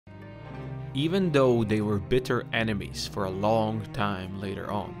even though they were bitter enemies for a long time later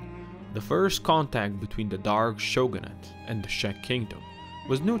on. The first contact between the Dark Shogunate and the Shek Kingdom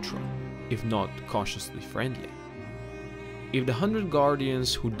was neutral, if not cautiously friendly. If the 100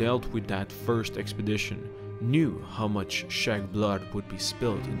 Guardians who dealt with that first expedition knew how much Shek blood would be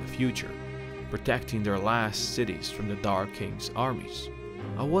spilled in the future, protecting their last cities from the Dark King's armies,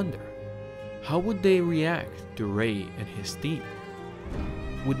 I wonder, how would they react to Ray and his team?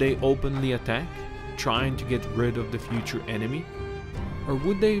 Would they openly attack, trying to get rid of the future enemy? Or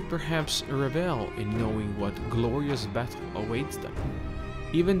would they perhaps revel in knowing what glorious battle awaits them,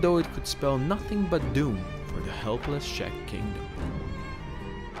 even though it could spell nothing but doom for the helpless Shek Kingdom?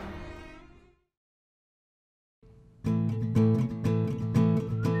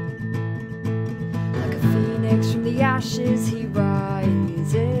 Like a phoenix from the ashes he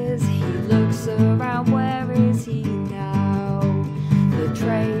rises, he looks around, where is he now?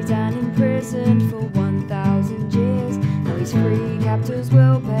 Betrayed and imprisoned for 1,000 years, now he's free, captors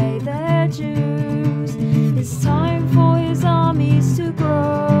will pay their dues. It's time for his armies to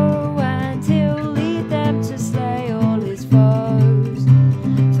grow, and he'll lead them to slay all his foes.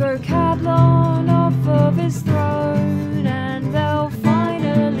 Throw Cablon off of his throne, and they'll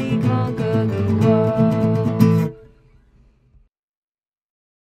finally conquer the world.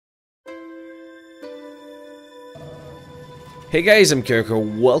 Hey guys, I'm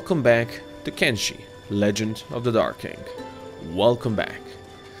Kirko. Welcome back to Kenshi, Legend of the Dark King. Welcome back.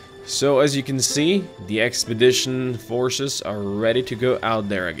 So as you can see, the expedition forces are ready to go out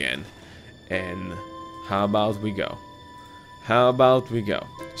there again. And how about we go? How about we go?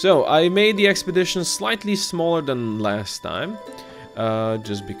 So I made the expedition slightly smaller than last time.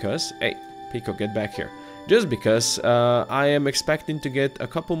 Just because... Hey, Pico, get back here. Just because I am expecting to get a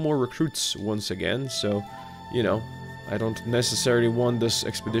couple more recruits once again. So, you know, I don't necessarily want this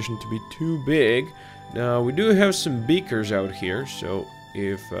expedition to be too big. Now, we do have some beakers out here, so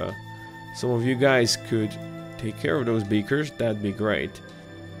if some of you guys could take care of those beakers, that'd be great.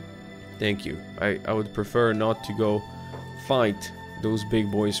 Thank you. I would prefer not to go fight those big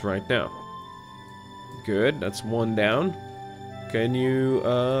boys right now. Good, that's one down. Can you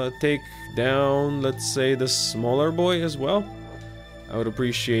take down, let's say, the smaller boy as well? I would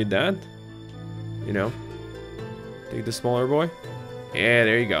appreciate that. You know. Take the smaller boy. Yeah,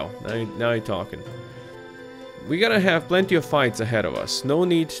 there you go. Now you're talking. We gotta have plenty of fights ahead of us. No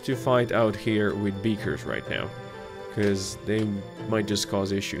need to fight out here with beakers right now, because they might just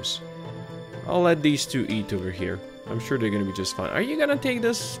cause issues. I'll let these two eat over here. I'm sure they're gonna be just fine. Are you gonna take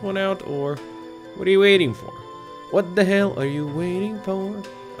this one out, or what are you waiting for? What the hell are you waiting for?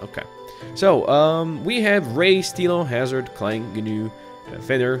 Okay. So, we have Ray, Stilo, Hazard, Clank, GNU,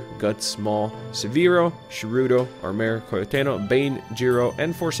 Fenner, Guts, Maw, Severo, Shirudo, Armer, Coyoteno, Bane, Jiro,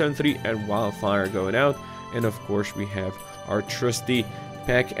 N473, and Wildfire going out. And of course we have our trusty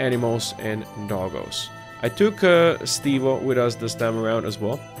pack animals and doggos. I took Stevo with us this time around as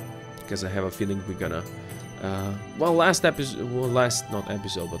well, because I have a feeling we're gonna... well, last expedition,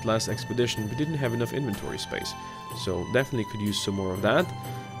 we didn't have enough inventory space. So definitely could use some more of that.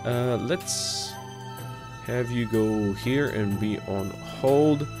 Let's have you go here and be on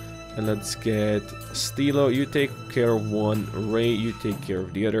hold. And let's get Stilo, you take care of one. Ray, you take care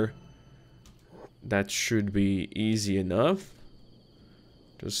of the other. That should be easy enough.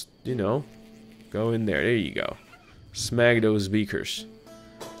 Just, you know, go in there. There you go. Smack those beakers.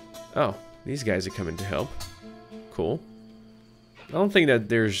 Oh, these guys are coming to help. Cool. I don't think that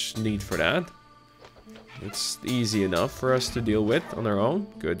there's need for that. It's easy enough for us to deal with on our own.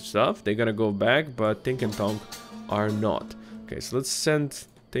 Good stuff. They're gonna go back, but Tink and Tonk are not. Okay, so let's send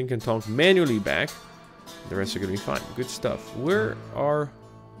Tink and Tonk manually back. The rest are gonna be fine. Good stuff. Where are...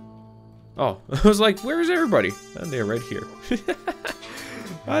 Oh, I was like, where is everybody? And they're right here.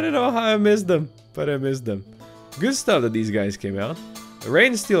 I don't know how I missed them, but I missed them. Good stuff that these guys came out. Ray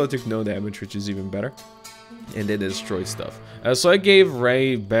and Steel took no damage, which is even better. And they destroyed stuff. So I gave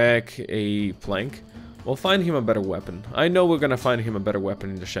Ray back a plank. We'll find him a better weapon. I know we're gonna find him a better weapon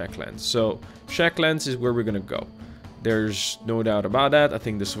in the Shacklands. So, Shacklands is where we're gonna go. There's no doubt about that. I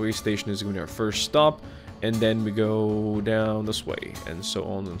think this way station is gonna be our first stop. And then we go down this way, and so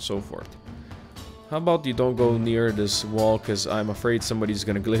on and so forth. How about you don't go near this wall, because I'm afraid somebody's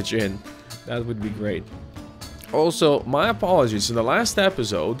gonna glitch in. That would be great. Also, my apologies. In the last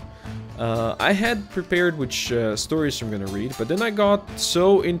episode, I had prepared which stories I'm gonna read, but then I got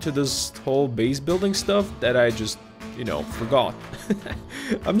so into this whole base building stuff that I just, you know, forgot.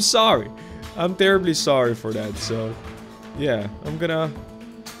 I'm sorry. I'm terribly sorry for that. So, yeah, I'm gonna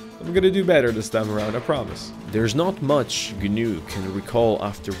do better this time around, I promise. There's not much GNU can recall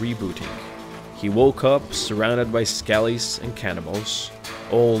after rebooting. He woke up surrounded by skellies and cannibals,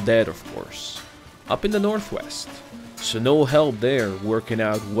 all dead of course, up in the northwest, so no help there working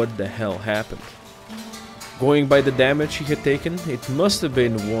out what the hell happened. Going by the damage he had taken, it must have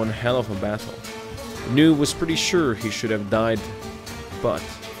been one hell of a battle. Gnu was pretty sure he should have died, but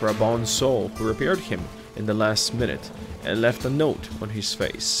for a bound soul who repaired him in the last minute and left a note on his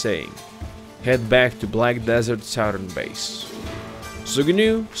face saying, "Head back to Black Desert Southern Base." So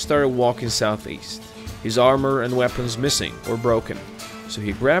Gnu started walking southeast, his armor and weapons missing or broken, so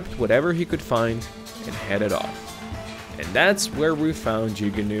he grabbed whatever he could find and headed off. And that's where we found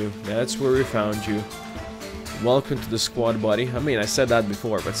you, Gnu. That's where we found you. Welcome to the squad, buddy. I mean, I said that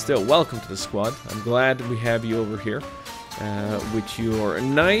before, but still, welcome to the squad. I'm glad we have you over here with your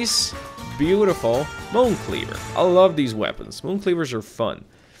nice, beautiful Moon Cleaver. I love these weapons. Moon Cleavers are fun.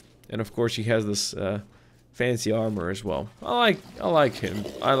 And of course, he has this fancy armor as well. I like him.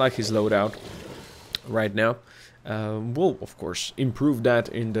 I like his loadout right now. We'll, of course, improve that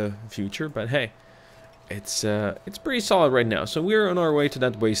in the future, but hey, it's pretty solid right now. So we're on our way to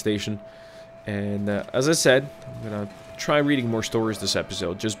that way station. And as I said, I'm gonna try reading more stories this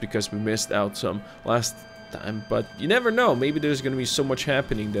episode just because we missed out some last time. But you never know, maybe there's gonna be so much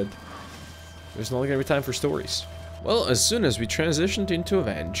happening that there's not gonna be time for stories. Well, as soon as we transitioned into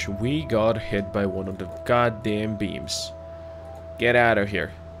Avenge, we got hit by one of the goddamn beams. Get out of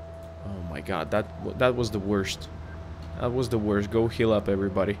here. Oh my god, that was the worst. That was the worst. Go heal up,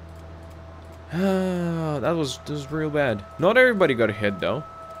 everybody. That was real bad. Not everybody got hit though.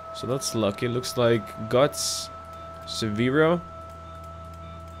 So that's lucky. Looks like Guts, Severo.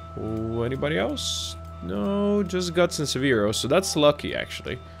 Oh, anybody else? No, just Guts and Severo. So that's lucky,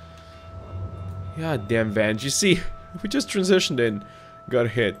 actually. Yeah, damn Vange. You see, we just transitioned in, got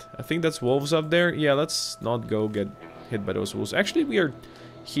hit. I think that's wolves up there. Yeah, let's not go get hit by those wolves. Actually, we are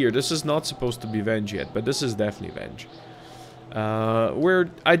here. This is not supposed to be Venge yet, but this is definitely Venge.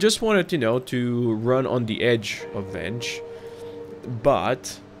 I just wanted, you know, to run on the edge of Venge,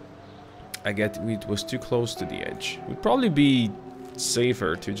 but it was too close to the edge. It would probably be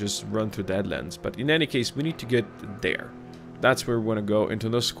safer to just run through Deadlands, but in any case, we need to get there. That's where we want to go, into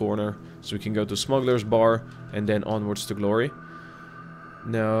this corner, so we can go to Smuggler's Bar, and then onwards to Glory.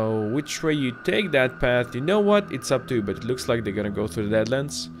 Now, which way you take that path, you know what? It's up to you, but it looks like they're gonna go through the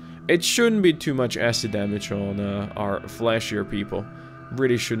Deadlands. It shouldn't be too much acid damage on our flashier people.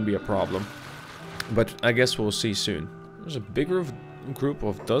 Really shouldn't be a problem. But I guess we'll see soon. There's a bigger group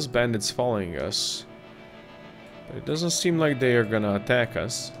of dust bandits following us. But it doesn't seem like they are gonna attack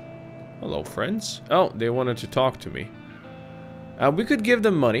us. Hello, friends. Oh, they wanted to talk to me. We could give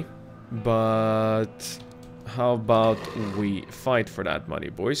them money, but how about we fight for that money,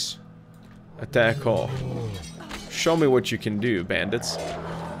 boys? Attack all. Show me what you can do, bandits.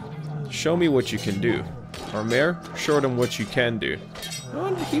 Show me what you can do. Our mayor, show them what you can do.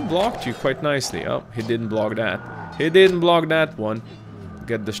 Oh, he blocked you quite nicely. Oh, he didn't block that. He didn't block that one.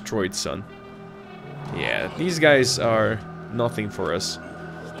 Get destroyed, son. Yeah, these guys are nothing for us.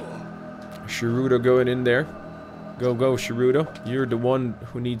 Shirudo going in there. Go, go, Shirudo. You're the one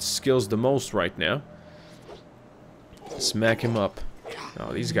who needs skills the most right now. Smack him up.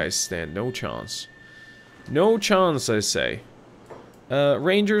 Oh, these guys stand no chance. No chance, I say.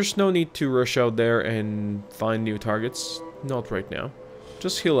 Rangers, no need to rush out there and find new targets. Not right now.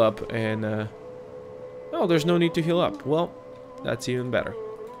 Just heal up and... Oh, there's no need to heal up. Well, that's even better.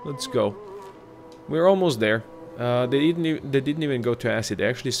 Let's go. We're almost there. They didn't even go to acid. They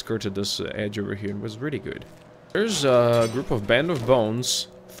actually skirted this edge over here. It was really good. There's a group of Band of Bones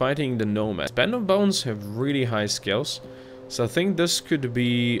fighting the Nomads. Band of Bones have really high skills, so I think this could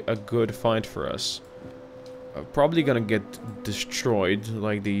be a good fight for us. Probably gonna get destroyed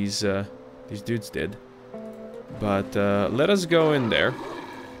like these dudes did. But let us go in there.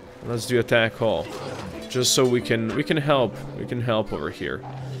 Let's do attack all, just so we can help. We can help over here.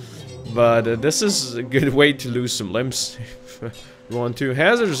 But this is a good way to lose some limbs if you want to.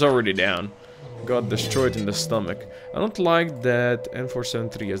 Hazard is already down. Got destroyed in the stomach. I don't like that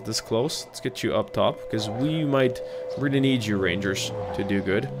N473 is this close. Let's get you up top, because we might really need you, Rangers, to do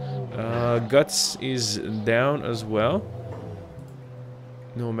good. Guts is down as well.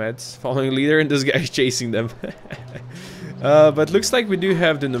 Nomads following leader, and this guy's chasing them. But looks like we do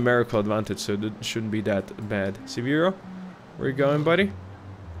have the numerical advantage, so it shouldn't be that bad. Severo, where you going, buddy?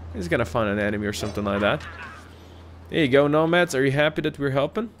 He's gonna find an enemy or something like that. There you go, Nomads. Are you happy that we're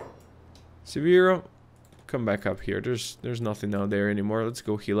helping? Severo, come back up here. There's nothing out there anymore. Let's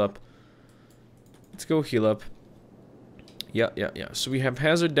go heal up. Let's go heal up. Yeah. So we have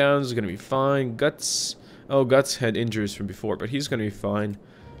Hazard down. It's gonna be fine. Guts. Oh, Guts had injuries from before, but he's gonna be fine.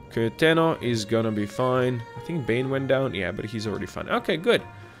 Koyoteno is gonna be fine. I think Bane went down. Yeah, but he's already fine. Okay, good.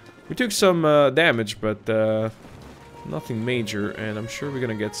 We took some damage, but nothing major. And I'm sure we're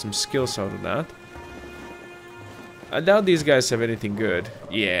gonna get some skills out of that. I doubt these guys have anything good.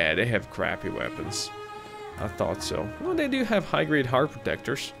 Yeah, they have crappy weapons. I thought so. Well, they do have high-grade heart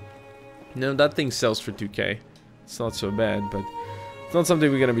protectors. No, that thing sells for 2k. It's not so bad, but it's not something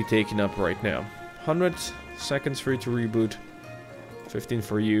we're gonna be taking up right now. 100 seconds for you to reboot. 15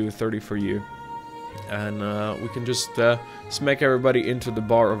 for you, 30 for you. And we can just smack everybody into the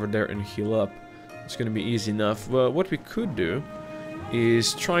bar over there and heal up. It's gonna be easy enough. Well, what we could do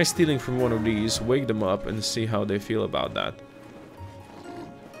is try stealing from one of these, wake them up, and see how they feel about that.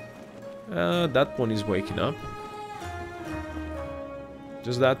 That one is waking up.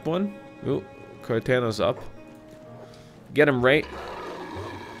 Just that one. Oh, Koyoteno's up. Get him, Ray.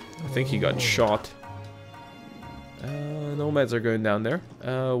 I think he got shot. Nomads are going down there.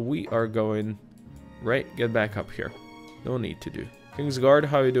 We are going... Ray, get back up here. No need to do. Kingsguard,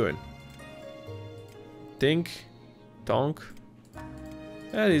 how you doing? Tink. Tonk.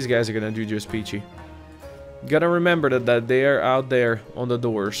 These guys are gonna do just peachy. Gotta remember that they are out there on the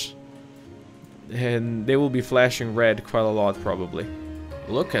doors. And they will be flashing red quite a lot, probably.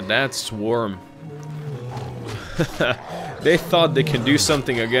 Look at that swarm. They thought they can do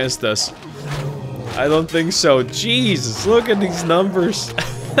something against us. I don't think so. Jesus, look at these numbers.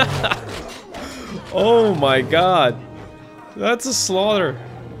 Oh my god. That's a slaughter.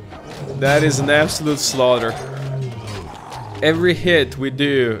 That is an absolute slaughter. Every hit we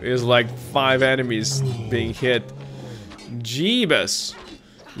do is like 5 enemies being hit. Jeebus.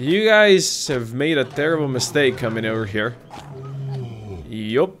 You guys have made a terrible mistake coming over here.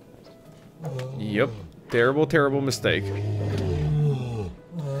 Yup. Yup. Terrible, terrible mistake.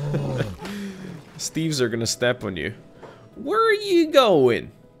 Steves are gonna step on you. Where are you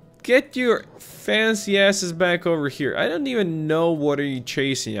going? Get your fancy asses back over here. I don't even know what are you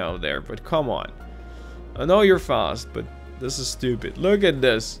chasing out there, but come on. I know you're fast, but this is stupid. Look at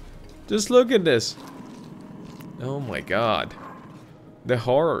this. Just look at this. Oh my god. The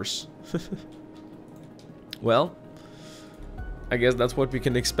horrors. Well, I guess that's what we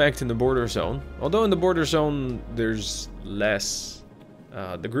can expect in the border zone. Although in the border zone, there's less.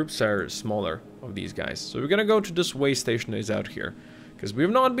 The groups are smaller of these guys. So we're gonna go to this way station that is out here. Because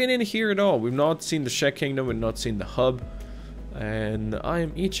we've not been in here at all. We've not seen the Czech Kingdom. We've not seen the hub. And I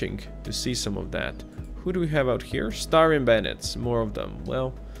am itching to see some of that. Who do we have out here? Starian Bandits. More of them.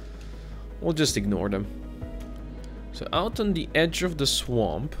 Well, we'll just ignore them. So out on the edge of the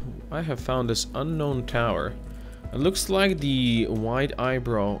swamp, I have found this unknown tower. It looks like the White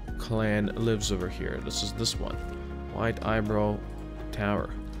Eyebrow clan lives over here. This is this one. White Eyebrow Tower.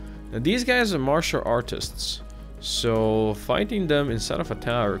 Now these guys are martial artists. So fighting them inside of a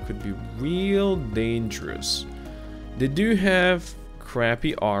tower could be real dangerous. They do have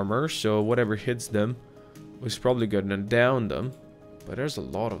crappy armor, so whatever hits them is probably gonna down them. But there's a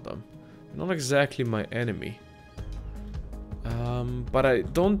lot of them. Not exactly my enemy. But I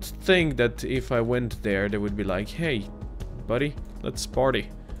don't think that if I went there, they would be like, hey, buddy, let's party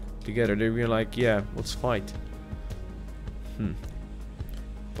together. They'd be like, yeah, let's fight.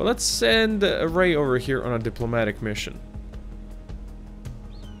 But let's send Ray over here on a diplomatic mission.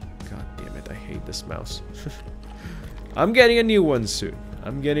 God damn it, I hate this mouse. I'm getting a new one soon.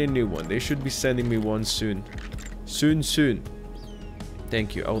 I'm getting a new one. They should be sending me one soon. Soon.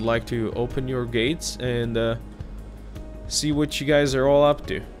 Thank you. I would like to open your gates and see what you guys are all up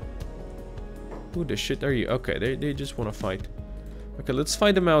to. Who the shit are you? Okay, they just want to fight. Okay, let's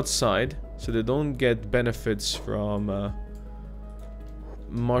fight them outside so they don't get benefits from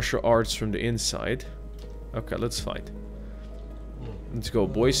martial arts from the inside. Okay, let's fight. Let's go,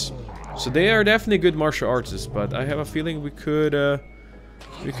 boys. So they are definitely good martial artists, but I have a feeling we could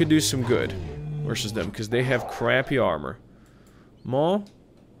do some good versus them because they have crappy armor. Maw,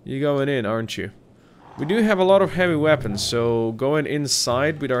 you going in, aren't you? We do have a lot of heavy weapons, so going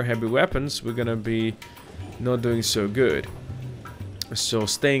inside with our heavy weapons, we're gonna be not doing so good. So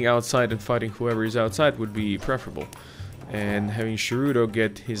staying outside and fighting whoever is outside would be preferable. And having Shirudo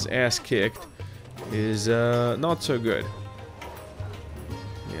get his ass kicked is not so good.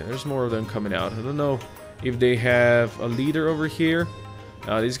 Yeah, there's more of them coming out. I don't know if they have a leader over here.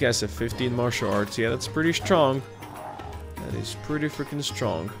 These guys have 15 martial arts. Yeah, that's pretty strong. That is pretty freaking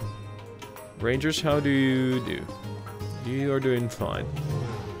strong. Rangers, how do you do? You are doing fine.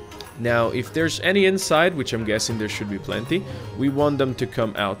 Now, if there's any inside, which I'm guessing there should be plenty, we want them to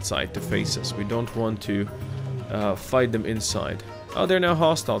come outside to face us. We don't want to fight them inside. Oh, they're now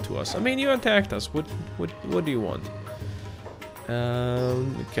hostile to us. I mean, you attacked us. What do you want?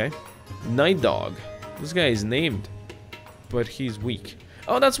 Okay. Night Dog. This guy is named, but he's weak.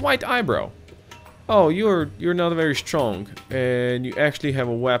 Oh, that's White Eyebrow. Oh, you're not very strong, and you actually have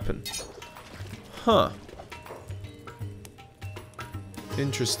a weapon. Huh.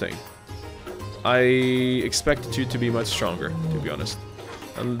 Interesting. I expected you to be much stronger, to be honest.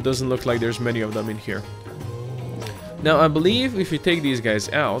 And it doesn't look like there's many of them in here. Now, I believe if you take these guys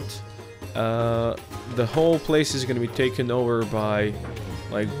out, the whole place is going to be taken over by,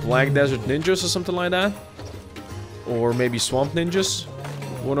 like, Black Desert Ninjas or something like that. Or maybe Swamp Ninjas.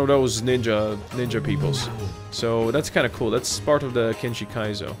 One of those ninja peoples. So that's kind of cool. That's part of the Kenshi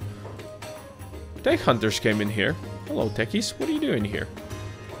Kaizo. Tech Hunters came in here. Hello, techies. What are you doing here?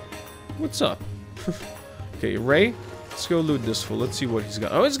 What's up? Okay, Ray. Let's go loot this fool. Let's see what he's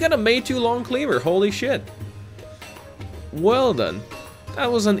got. Oh, he's got a Mei-2 long cleaver. Holy shit. Well done.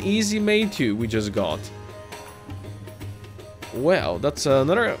 That was an easy Mei-2 we just got. Well, that's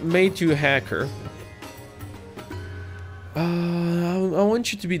another Mei-2 hacker. I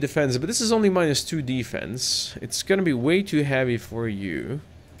want you to be defensive, but this is only -2 defense. It's gonna be way too heavy for you.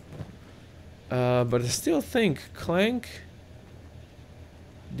 But I still think Clank.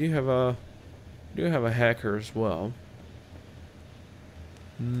 Do you have a hacker as well?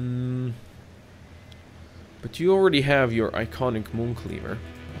 But you already have your iconic Moon Cleaver.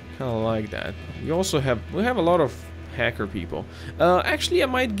 Kinda like that. We have a lot of hacker people. Actually, I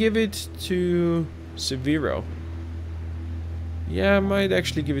might give it to Severo. Yeah, I might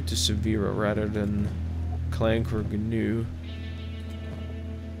actually give it to Severo rather than Clank or GNU.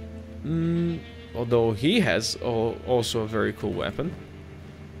 Although he has also a very cool weapon.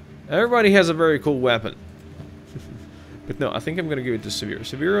 Everybody has a very cool weapon. But no, I think I'm gonna give it to Severo.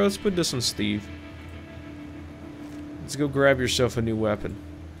 Severo, let's put this on Steve. Let's go grab yourself a new weapon.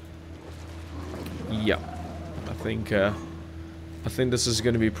 Yeah, I think this is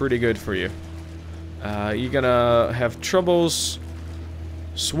gonna be pretty good for you. You're gonna have troubles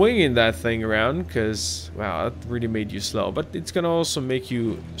swinging that thing around because, wow, that really made you slow. But it's gonna also make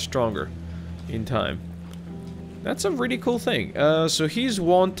you stronger in time. That's a really cool thing. So he's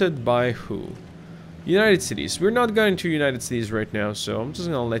wanted by who? United Cities. We're not going to United Cities right now, so I'm just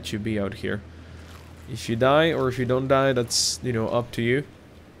gonna let you be out here. If you die or if you don't die, that's, you know, up to you.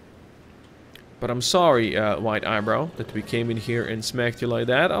 But I'm sorry, White Eyebrow, that we came in here and smacked you like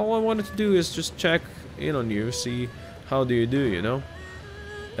that. All I wanted to do is just check in on you, see how do, you know?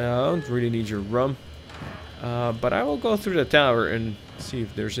 I don't really need your rum. But I will go through the tower and see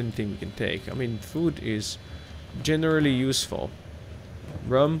if there's anything we can take. I mean, food is generally useful.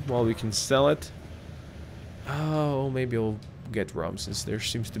 Rum, well, we can sell it. Oh, maybe I'll get rum since there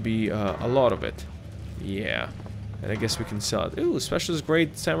seems to be a lot of it. Yeah. And I guess we can sell it. Ooh, specialist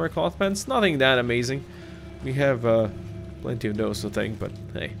grade samurai cloth pants. Nothing that amazing. We have plenty of those, I think, but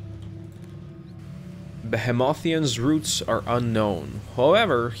hey. Behemothion's roots are unknown.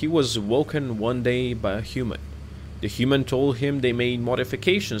 However, he was woken one day by a human. The human told him they made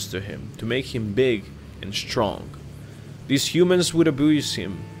modifications to him to make him big and strong. These humans would abuse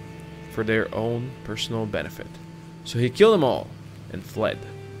him for their own personal benefit. So he killed them all and fled.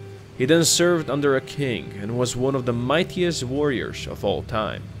 He then served under a king and was one of the mightiest warriors of all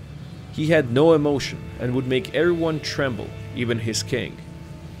time. He had no emotion and would make everyone tremble, even his king.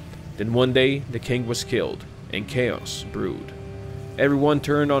 Then one day, the king was killed and chaos brewed. Everyone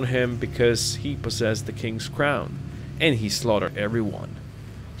turned on him because he possessed the king's crown, and he slaughtered everyone.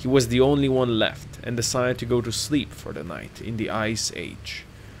 He was the only one left and decided to go to sleep for the night in the Ice Age.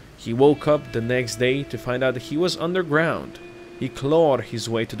 He woke up the next day to find out that he was underground. He clawed his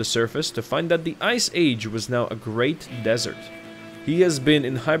way to the surface to find that the Ice Age was now a great desert. He has been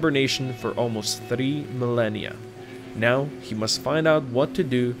in hibernation for almost 3 millennia. Now he must find out what to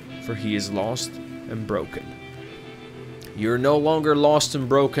do, for he is lost and broken. You're no longer lost and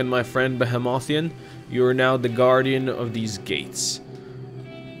broken, my friend Behemothien. You are now the guardian of these gates.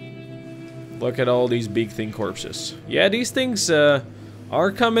 Look at all these big thing corpses. Yeah, these things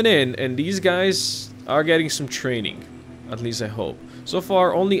are coming in, and these guys are getting some training. At least I hope. So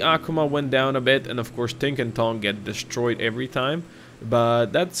far, only Akuma went down a bit, and of course Tink and Tong get destroyed every time. But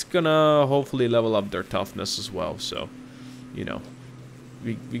that's gonna hopefully level up their toughness as well, so, you know,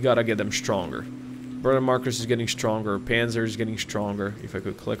 we gotta get them stronger. Brother Marcus is getting stronger, Panzer is getting stronger. If I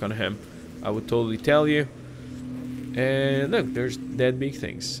could click on him, I would totally tell you. And look, there's dead big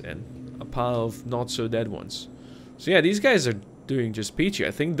things, and a pile of not so dead ones. So yeah, these guys are doing just peachy.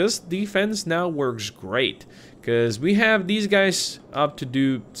 I think this defense now works great, because we have these guys up to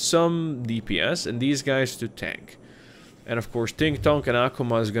do some DPS, and these guys to tank. And of course, Tink, Tonk, and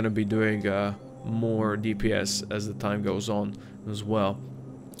Akuma is going to be doing more DPS as the time goes on. as well.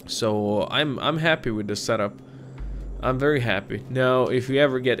 So I'm happy with the setup. I'm very happy. Now, if we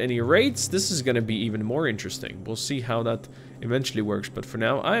ever get any raids, this is gonna be even more interesting. We'll see how that eventually works, but for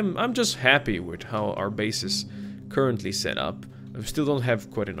now, I'm just happy with how our base is currently set up. I still don't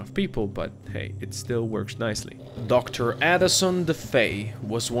have quite enough people, but hey, it still works nicely. Dr. Addison the Fae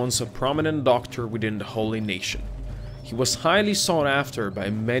was once a prominent doctor within the Holy Nation. He was highly sought after by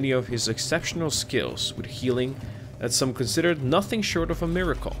many of his exceptional skills with healing that some considered nothing short of a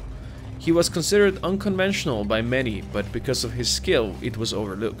miracle. He was considered unconventional by many, but because of his skill, it was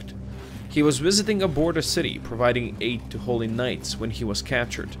overlooked. He was visiting a border city, providing aid to holy knights when he was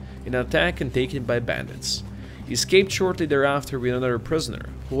captured in an attack and taken by bandits. He escaped shortly thereafter with another prisoner.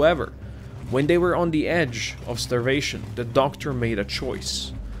 However, when they were on the edge of starvation, the doctor made a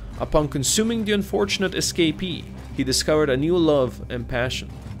choice. Upon consuming the unfortunate escapee, he discovered a new love and passion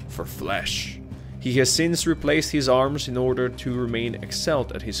for flesh. He has since replaced his arms in order to remain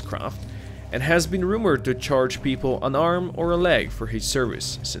excelled at his craft, and has been rumored to charge people an arm or a leg for his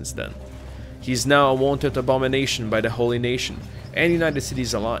service since then. He is now a wanted abomination by the Holy Nation and United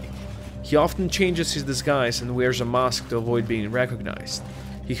Cities alike. He often changes his disguise and wears a mask to avoid being recognized.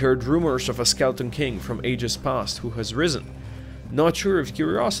 He heard rumors of a skeleton king from ages past who has risen. Not sure if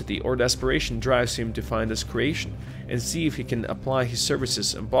curiosity or desperation drives him to find his creation and see if he can apply his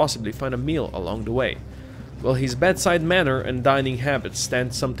services and possibly find a meal along the way. While his bedside manner and dining habits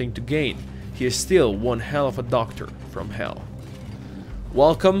stand something to gain, he is still one hell of a doctor from hell.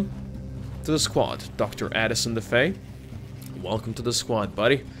 Welcome to the squad, Dr. Addison the Fae. Welcome to the squad,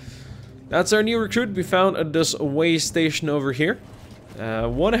 buddy. That's our new recruit we found at this way station over here.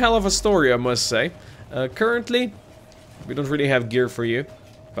 One hell of a story, I must say. Currently, we don't really have gear for you,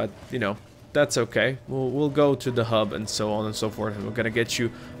 but you know, that's okay. We'll go to the hub and so on and so forth, and we're gonna get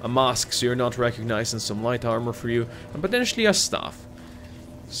you a mask so you're not recognized, and some light armor for you, and potentially a staff.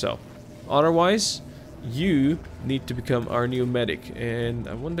 So, otherwise, you need to become our new medic, and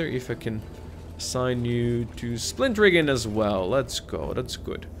I wonder if I can assign you to Splint Rigging as well. Let's go, that's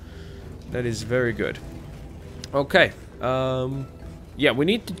good. That is very good. Okay, yeah, we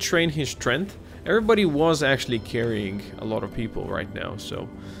need to train his strength. Everybody was actually carrying a lot of people right now, so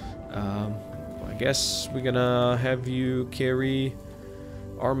I guess we're gonna have you carry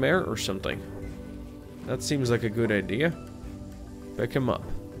our mare or something. That seems like a good idea. Pick him up.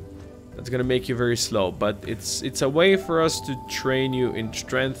 That's gonna make you very slow, but it's a way for us to train you in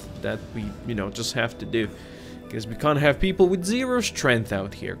strength that we, you know, just have to do. Because we can't have people with 0 strength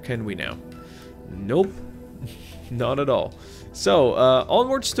out here, can we now? Nope. Not at all. So,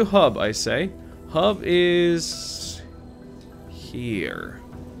 onwards to hub, I say. Hub is here,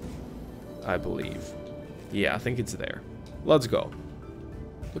 I believe. Yeah, I think it's there. Let's go.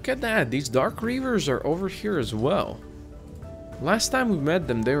 Look at that. These Dark Reavers are over here as well. Last time we met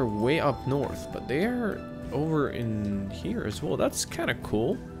them, they were way up north, but they're over in here as well. That's kind of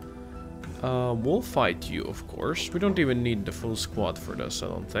cool. We'll fight you, of course. We don't even need the full squad for this, I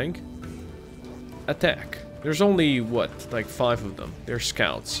don't think. Attack. There's only, what, like 5 of them. They're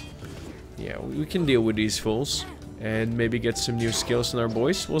scouts. Yeah, we can deal with these fools and maybe get some new skills in our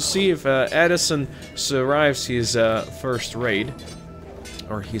boys. We'll see if Addison survives his first raid,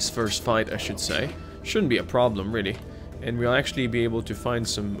 or his first fight, I should say. Shouldn't be a problem, really. And we'll actually be able to find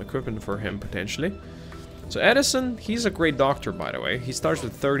some equipment for him, potentially. So Addison, he's a great doctor, by the way. He starts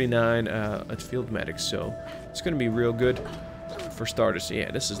with 39 at Field Medic, so it's going to be real good for starters.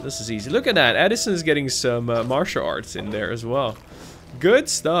 Yeah, this is easy. Look at that. Addison's getting some martial arts in there as well. Good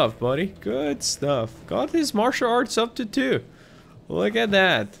stuff, buddy. Good stuff. Got his martial arts up to 2. Look at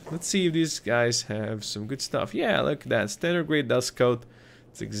that. Let's see if these guys have some good stuff. Yeah, look at that. Standard grade dust coat.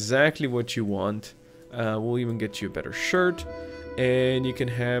 It's exactly what you want. We'll even get you a better shirt. And you can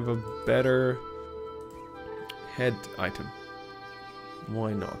have a better head item.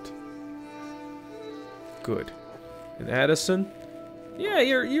 Why not? Good. And Addison? Yeah,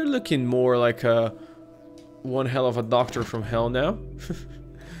 you're looking more like a one hell of a doctor from hell now.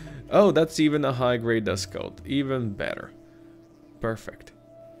 Oh, that's even a high grade dust coat. Even better. Perfect.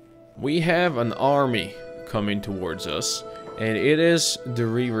 We have an army coming towards us, and it is the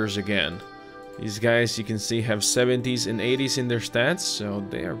Reavers again. These guys, you can see, have 70s and 80s in their stats, so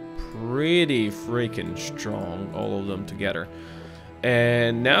they are pretty freaking strong, all of them together.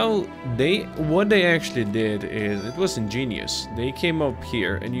 And now what they actually did is, it was ingenious. They came up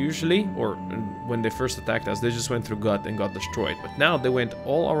here, and usually, or when they first attacked us, they just went through gut and got destroyed. But now they went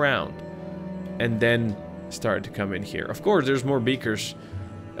all around and then started to come in here. Of course, there's more beakers,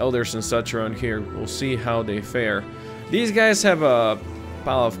 elders and such around here. We'll see how they fare. These guys have a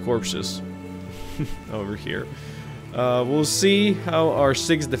pile of corpses over here. We'll see how our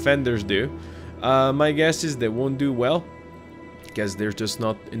 6 defenders do. My guess is they won't do well, because there's just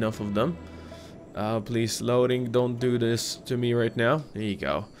not enough of them. Please, loading, don't do this to me right now. There you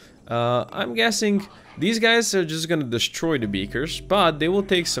go. I'm guessing these guys are just gonna destroy the beakers, but they will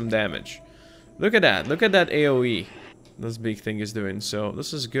take some damage. Look at that AoE this big thing is doing, so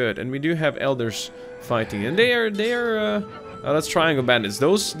this is good. And we do have elders fighting, and they are that's triangle bandits.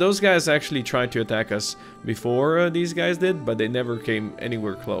 Those guys actually tried to attack us before these guys did, but they never came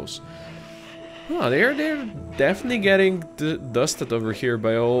anywhere close. Oh, they're definitely getting dusted over here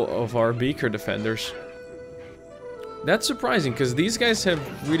by all of our beaker defenders. That's surprising, because these guys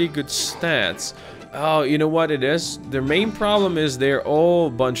have really good stats. Oh, you know what it is? Their main problem is they're all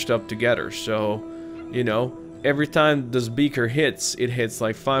bunched up together, so, you know, every time this beaker hits, it hits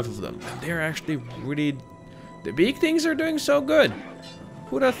like 5 of them. And they're actually really... The big things are doing so good.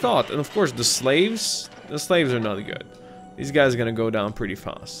 Who'd have thought? And of course, the slaves are not good. These guys are gonna go down pretty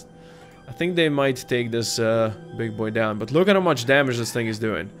fast. I think they might take this big boy down, but look at how much damage this thing is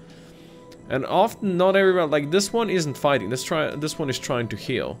doing. And often, not everyone, like this one isn't fighting. This one is trying to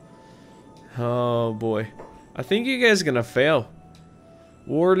heal. Oh boy, I think you guys are gonna fail.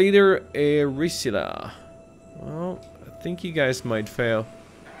 War leader Erisila. Well, I think you guys might fail.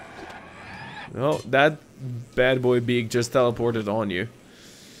 Oh, that bad boy beak just teleported on you.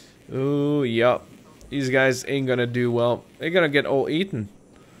 Oh, yup. These guys ain't gonna do well. They're gonna get all eaten.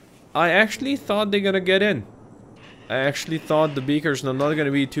 I actually thought they're gonna get in. I actually thought the beakers are not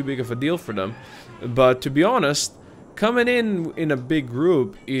gonna be too big of a deal for them. But to be honest, coming in a big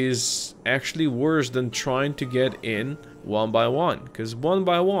group is actually worse than trying to get in one by one. Because one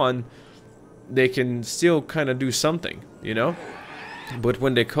by one, they can still kind of do something, you know? But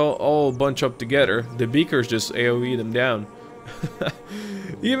when they all bunch up together, the beakers just AoE them down.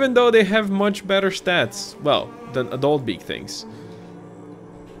 Even though they have much better stats, well, than adult beak things.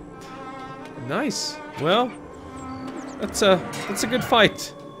 Nice. Well, that's a good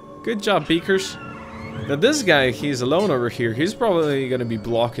fight. Good job, beakers. Now this guy, he's alone over here. He's probably gonna be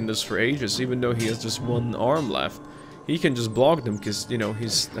blocking this for ages, even though he has just one arm left. He can just block them because, you know,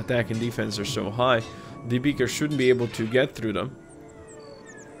 his attack and defense are so high. The beaker shouldn't be able to get through them.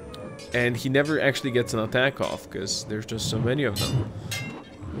 And he never actually gets an attack off because there's just so many of them.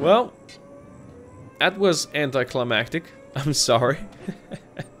 Well, that was anticlimactic. I'm sorry.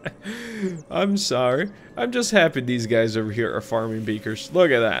 I'm sorry. I'm just happy these guys over here are farming beakers.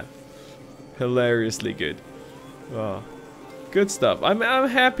 Look at that. Hilariously good. Oh, good stuff. I'm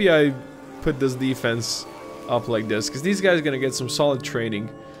happy I put this defense up like this, because these guys are gonna get some solid training.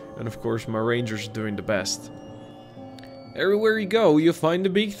 And of course my rangers are doing the best. Everywhere you go, you find the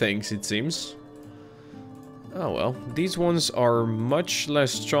big things, it seems. Oh well, these ones are much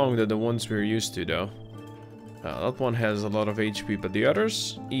less strong than the ones we're used to though. That one has a lot of HP, but the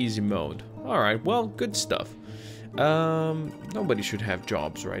others, easy mode. Alright, well, good stuff. Nobody should have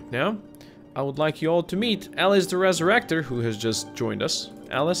jobs right now. I would like you all to meet Alice the Resurrector, who has just joined us.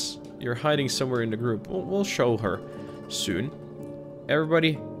 Alice, you're hiding somewhere in the group. We'll show her soon.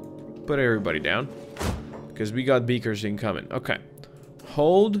 Everybody, put everybody down. Because we got beakers incoming. Okay.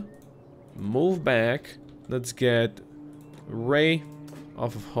 Hold. Move back. Let's get Ray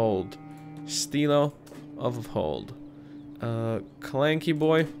off of hold. Stilo off of hold. Clanky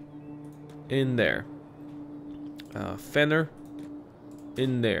boy in there. Fenner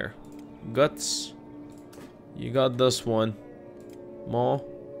in there. Guts, you got this one. Maw,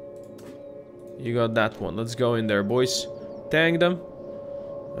 you got that one. Let's go in there, boys. Tag them.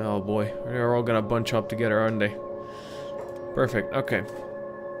 Oh boy, they're all gonna bunch up together, aren't they? Perfect. Okay.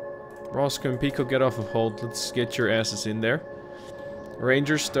 Roscoe and Pico, get off of hold. Let's get your asses in there.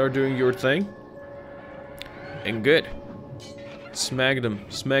 Rangers, start doing your thing. And good. Smack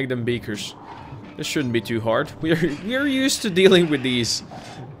them beakers. This shouldn't be too hard. We're used to dealing with these.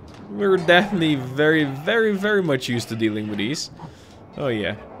 We're definitely very much used to dealing with these. Oh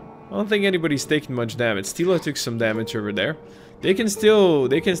yeah. I don't think anybody's taking much damage. Stilo took some damage over there. They can still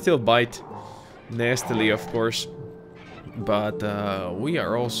bite nastily, of course. But we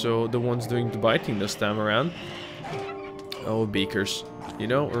are also the ones doing the biting this time around. Oh, beakers. You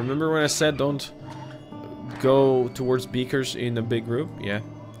know, remember when I said don't go towards beakers in a big group? Yeah.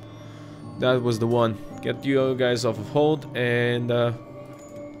 That was the one. Get you guys off of hold and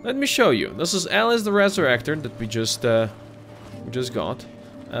let me show you. This is Alice the Resurrector that we just got.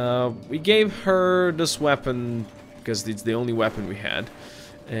 We gave her this weapon because it's the only weapon we had.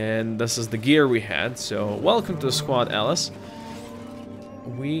 And this is the gear we had. So welcome to the squad, Alice.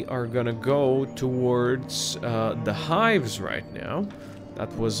 We are gonna go towards the hives right now.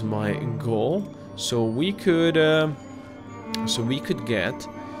 That was my goal. So we could get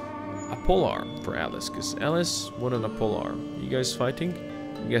a polearm for Alice, because Alice wanted a polearm. You guys fighting?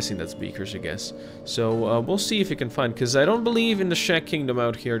 I'm guessing that's Beakers, I guess. So we'll see if we can find, because I don't believe in the Shack Kingdom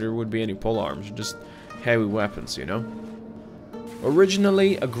out here there would be any polearms, just heavy weapons, you know?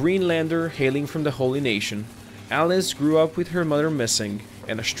 Originally a Greenlander hailing from the Holy Nation, Alice grew up with her mother missing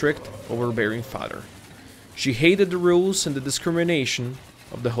and a strict, overbearing father. She hated the rules and the discrimination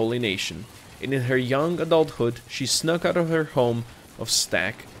of the Holy Nation, and in her young adulthood she snuck out of her home of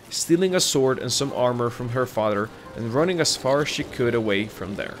Stack, stealing a sword and some armor from her father and running as far as she could away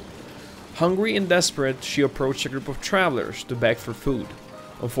from there. Hungry and desperate, she approached a group of travelers to beg for food.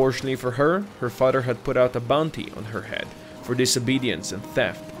 Unfortunately for her, her father had put out a bounty on her head for disobedience and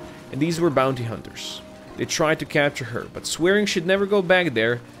theft, and these were bounty hunters. They tried to capture her, but swearing she'd never go back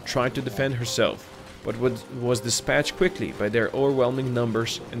there, tried to defend herself, but was dispatched quickly by their overwhelming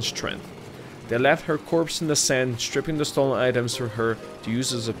numbers and strength. They left her corpse in the sand, stripping the stolen items from her to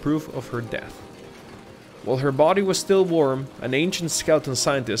use as a proof of her death. While her body was still warm, an ancient skeleton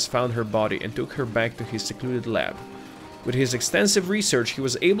scientist found her body and took her back to his secluded lab. With his extensive research, he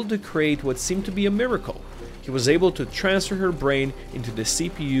was able to create what seemed to be a miracle. He was able to transfer her brain into the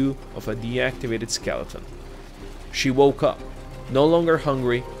CPU of a deactivated skeleton. She woke up, no longer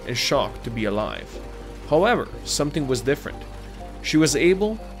hungry and shocked to be alive. However, something was different. She was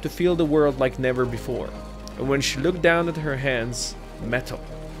able to feel the world like never before, and when she looked down at her hands, metal.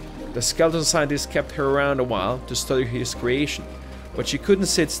 The skeleton scientist kept her around a while to study his creation, but she couldn't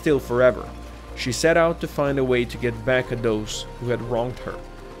sit still forever. She set out to find a way to get back at those who had wronged her,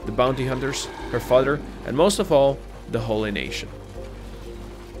 the bounty hunters, her father, and most of all, the Holy Nation.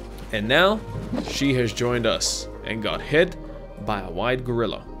 And now, she has joined us and got hit by a white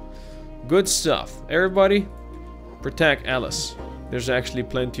gorilla. Good stuff. Everybody, protect Alice. There's actually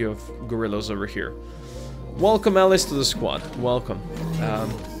plenty of gorillas over here. Welcome Alice to the squad. Welcome.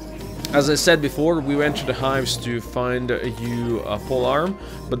 As I said before, we went to the hives to find you a polearm,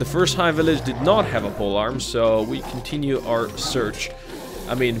 but the first hive village did not have a polearm, so we continue our search.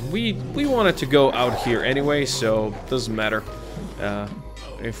 I mean, we wanted to go out here anyway, so it doesn't matter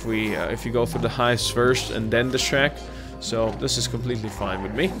if you go through the hives first and then the shack. So this is completely fine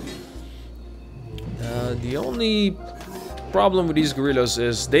with me. The only problem with these gorillas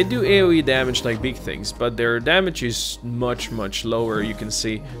is they do AoE damage like big things, but their damage is much lower, you can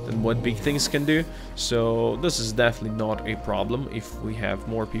see, than what big things can do. So this is definitely not a problem if we have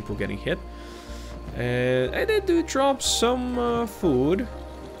more people getting hit. And they do drop some food.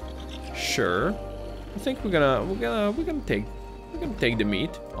 Sure, I think we're gonna take the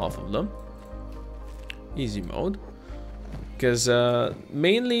meat off of them. Easy mode. Because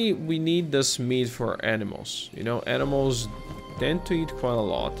mainly we need this meat for animals. You know, animals tend to eat quite a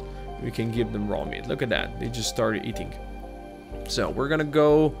lot. We can give them raw meat. Look at that, they just started eating. So we're gonna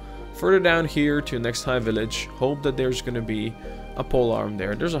go further down here to the next high village. Hope that there's gonna be a polearm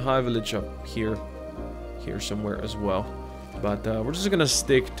there. There's a high village up here somewhere as well. But we're just gonna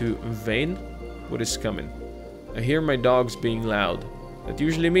stick to Vane. What is coming? I hear my dogs being loud. That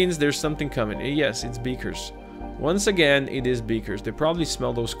usually means there's something coming. Yes, it's Beakers. Once again, it is Beakers. They probably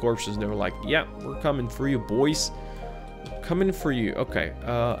smell those corpses. They were like, yeah, we're coming for you, boys. Coming for you. Okay,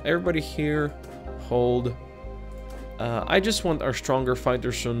 everybody here, hold. I just want our stronger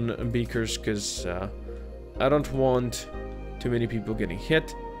fighters on Beakers, because I don't want too many people getting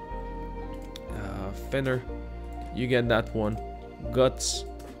hit. Fenner, you get that one. Guts,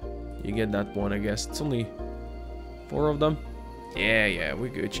 you get that one, I guess. It's only 4 of them. Yeah, we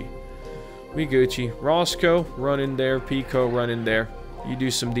Gucci. We Gucci. Roscoe, run in there. Pico, run in there. You do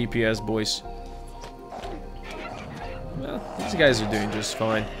some DPS, boys. Well, these guys are doing just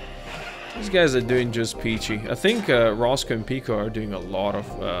fine. These guys are doing just peachy. I think Roscoe and Pico are doing a lot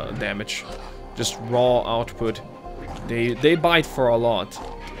of damage. Just raw output. They bite for a lot.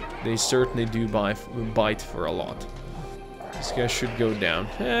 They certainly do bite for a lot. This guy should go down.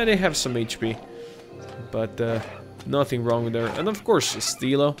 They have some HP. But nothing wrong with there. And of course,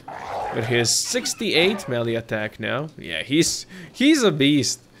 Stilo. With his 68 melee attack now. Yeah, he's a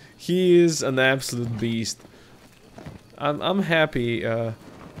beast. He is an absolute beast. I'm happy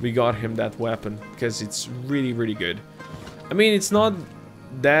we got him that weapon, because it's really good. I mean, it's not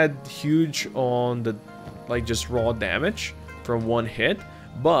that huge on the just raw damage from one hit,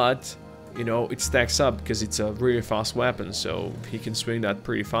 but you know, it stacks up because it's a really fast weapon, so he can swing that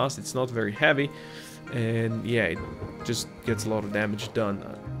pretty fast. It's not very heavy, and yeah, it just gets a lot of damage done.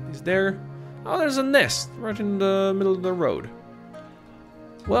 Is there? Oh, there's a nest right in the middle of the road.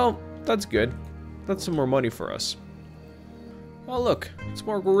 Well, that's good. That's some more money for us. Oh look, it's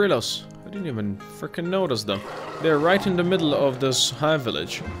more gorillas. I didn't even freaking notice them. They're right in the middle of this hive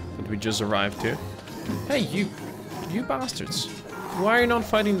village that we just arrived to. Hey, you bastards! Why are you not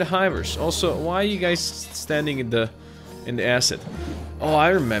fighting the hivers? Also, why are you guys standing in the acid? Oh, I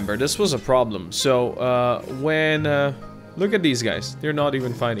remember. This was a problem. So look at these guys. They're not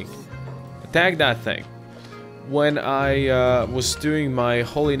even fighting. Attack that thing. When I was doing my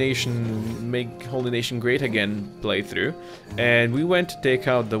Holy Nation, Make Holy Nation Great Again playthrough, and we went to take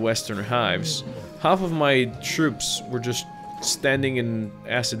out the Western hives, half of my troops were just standing in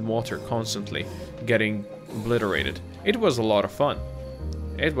acid water constantly, getting obliterated. It was a lot of fun.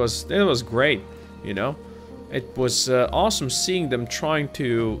 It was great, you know. It was awesome seeing them trying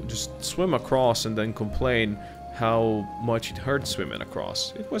to just swim across and then complain how much it hurt swimming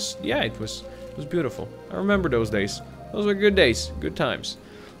across. It was beautiful. I remember those days. Those were good days, good times.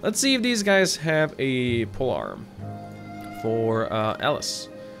 Let's see if these guys have a polearm for Alice.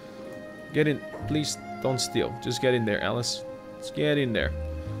 Get in, please don't steal. Just get in there, Alice. Let's get in there.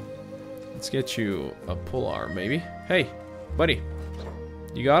 Let's get you a polearm, maybe. Hey, buddy,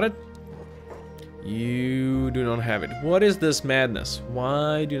 you got it? You do not have it. What is this madness?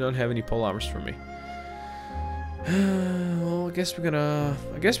 Why do you not have any polearms for me? Well, I guess we're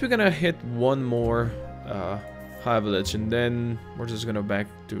gonna hit one more high village, and then we're just gonna back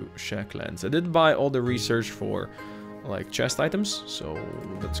to Shacklands. I did buy all the research for like chest items, so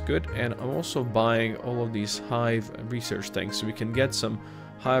that's good. And I'm also buying all of these hive research things so we can get some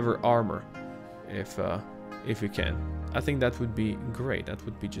hiver armor if we can. I think that would be great. That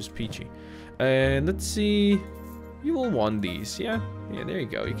would be just peachy. And let's see, you will want these. Yeah, there you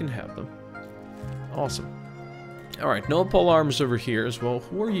go. You can have them. Awesome. Alright, no polearms over here as well.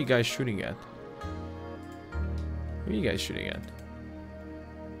 Who are you guys shooting at? Who are you guys shooting at?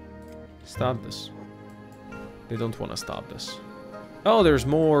 Stop this. They don't want to stop this. Oh, there's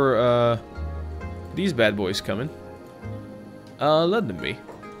more, these bad boys coming. Let them be.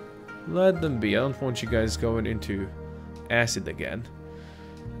 Let them be. I don't want you guys going into acid again.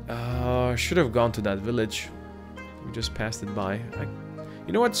 Should have gone to that village. We just passed it by.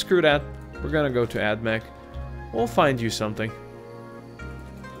 You know what? Screw that. We're gonna go to AdMech. We'll find you something.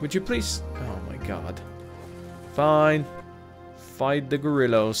 Would you please? Oh my god. Fine. Fight the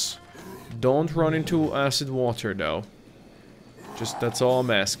gorillas. Don't run into acid water though. Just that's all I'm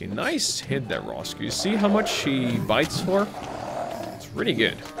asking. Nice hit there, Roscoe. You see how much she bites for? It's really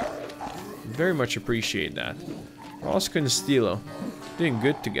good. Very much appreciate that. Roscoe and Stilo doing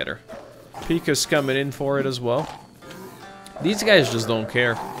good together. Pika's coming in for it as well. These guys just don't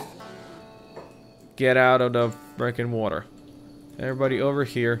care. Get out of the freaking water. Everybody over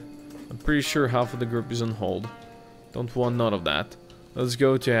here. I'm pretty sure half of the group is on hold. Don't want none of that. Let's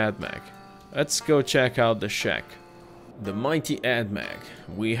go to AdMech. Let's go check out the shack. The mighty AdMech.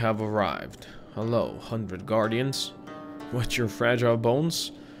 We have arrived. Hello, 100 guardians. What's your fragile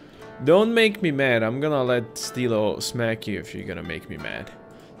bones? Don't make me mad. I'm gonna let Stilo smack you if you're gonna make me mad.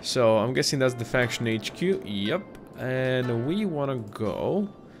 So, I'm guessing that's the faction HQ. Yep. And we wanna go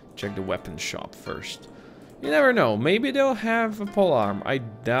check the weapons shop first. You never know. Maybe they'll have a polearm. I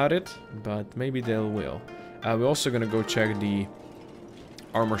doubt it, but maybe they will. We're also gonna go check the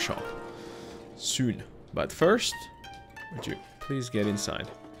armor shop soon. But first, would you please get inside?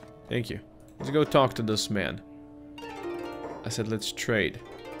 Thank you. Let's go talk to this man. I said let's trade.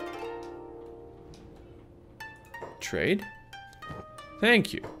 Trade?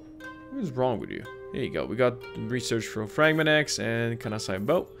 Thank you. What is wrong with you? There you go. We got research for Fragment X and Kanasai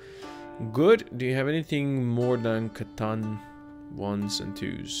Bow. Good. Do you have anything more than Katan 1s and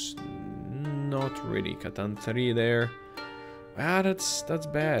 2s? Not really. Katan 3 there. Ah, that's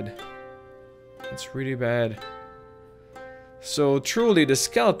bad. That's really bad. So truly the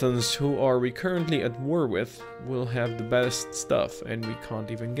skeletons who are we currently at war with will have the best stuff and we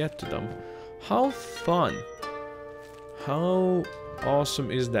can't even get to them. How fun. How awesome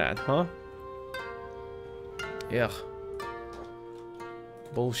is that, huh? Yeah.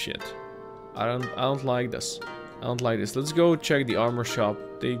 Bullshit. I don't like this. I don't like this. Let's go check the armor shop.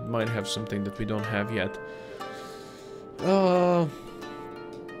 They might have something that we don't have yet. Oh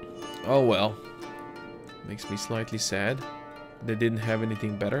well. Makes me slightly sad. They didn't have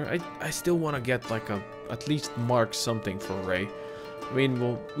anything better. I still want to get like at least mark something for Ray. I mean,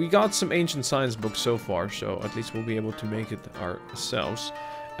 well, we got some ancient science books so far, so at least we'll be able to make it ourselves.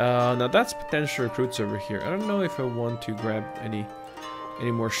 Now that's potential recruits over here. I don't know if I want to grab any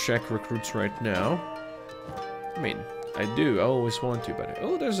more Shack recruits right now. I mean, I do. I always want to, but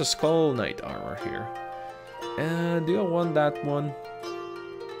oh, there's a Skull Knight armor here. Do I want that one?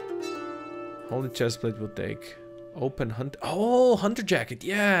 Holy chestplate will take. Open hunt. Oh, hunter jacket.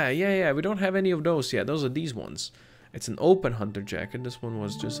 Yeah. We don't have any of those yet. Those are these ones. It's an open hunter jacket. This one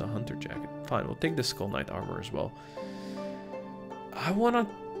was just a hunter jacket. Fine, we'll take the Skull Knight armor as well. I want to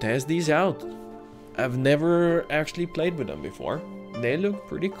test these out. I've never actually played with them before. They look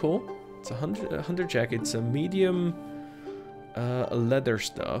pretty cool. It's a hunter jacket. It's a medium leather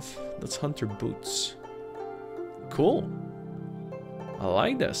stuff. That's hunter boots. Cool. I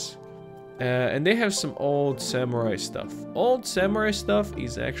like this. And they have some old samurai stuff. Old samurai stuff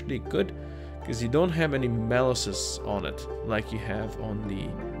is actually good because you don't have any malices on it like you have on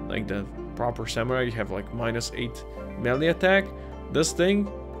the proper samurai. You have like -8 melee attack. This thing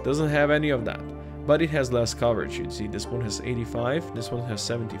doesn't have any of that, but it has less coverage. You'd see this one has 85, this one has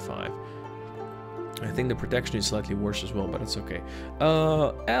 75. I think the protection is slightly worse as well, but it's okay.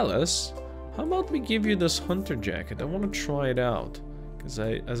 Alice, how about we give you this hunter jacket? I want to try it out. Because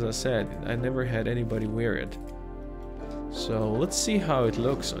as I said, I never had anybody wear it. So let's see how it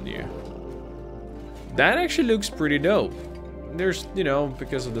looks on you. That actually looks pretty dope. There's, you know,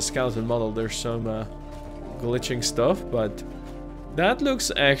 because of the skeleton model, there's some glitching stuff, but that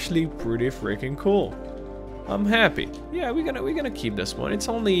looks actually pretty freaking cool. I'm happy. Yeah, we're gonna keep this one. It's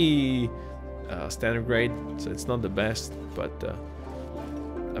only standard grade, so it's not the best, but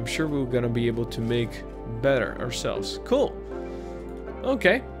I'm sure we're gonna be able to make better ourselves. Cool.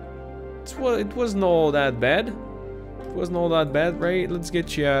 Okay, it wasn't all that bad. It wasn't all that bad, right? Let's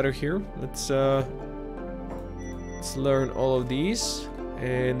get you out of here. Let's learn all of these,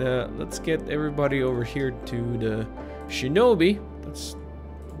 and let's get everybody over here to the shinobi.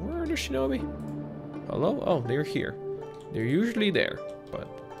 Where are the shinobi? Hello? Oh, they're here. They're usually there, but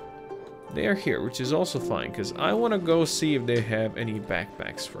they are here, which is also fine because I want to go see if they have any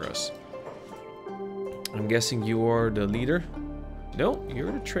backpacks for us. I'm guessing you are the leader. No,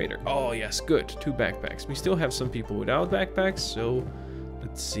 you're the trader. Oh, yes, good. 2 backpacks. We still have some people without backpacks, so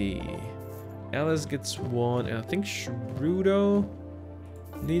let's see. Alice gets 1, and I think Shrudo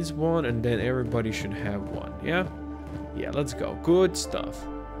needs 1, and then everybody should have 1. Yeah? Yeah, let's go. Good stuff.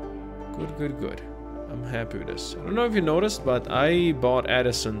 Good. I'm happy with this. I don't know if you noticed, but I bought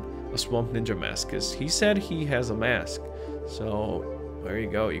Addison a Swamp Ninja mask, because he said he has a mask. So, there you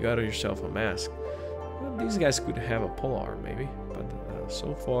go. You got yourself a mask. Well, these guys could have a polearm, maybe. But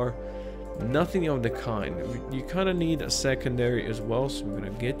so far, nothing of the kind. You kind of need a secondary as well, so we're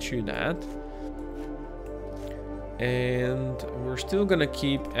going to get you that. And we're still going to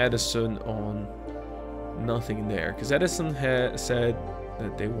keep Edison on nothing there, because Edison said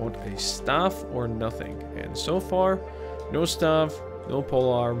that they want a staff or nothing. And so far, no staff, no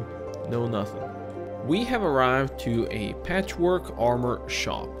polearm, no nothing. We have arrived to a patchwork armor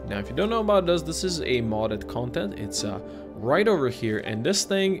shop. Now, if you don't know about this is a modded content. It's right over here, and this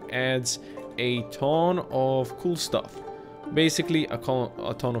thing adds a ton of cool stuff. Basically, a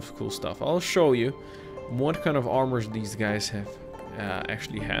ton of cool stuff. I'll show you what kind of armors these guys have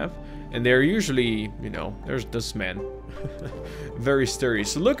actually have, and they're usually, you know, there's this man, very sturdy.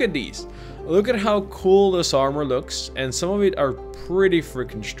 So look at these. Look at how cool this armor looks, and some of it are pretty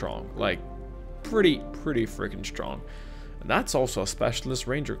freaking strong, like pretty freaking strong. And that's also a specialist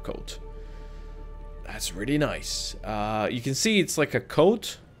ranger coat. That's really nice. You can see it's like a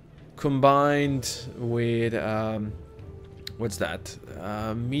coat combined with what's that?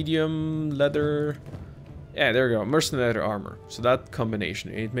 Medium leather. Yeah, there we go. Mercenary leather armor. So that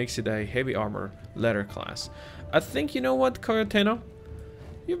combination, it makes it a heavy armor leather class. I think, you know what, Koyoteno?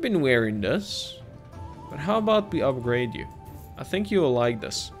 You've been wearing this, but how about we upgrade you? I think you'll like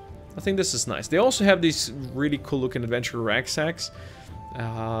this. I think this is nice. They also have these really cool looking adventure rucksacks,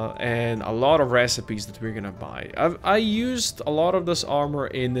 and a lot of recipes that we're gonna buy. I used a lot of this armor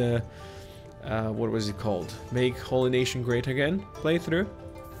in the what was it called? Make Holy Nation Great Again playthrough.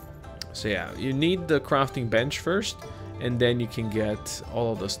 So yeah, you need the crafting bench first, and then you can get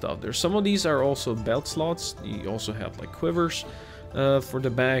all of the stuff. There's some of these are also belt slots. You also have like quivers for the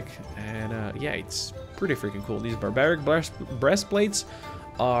back, and yeah, it's pretty freaking cool. These barbaric breastplates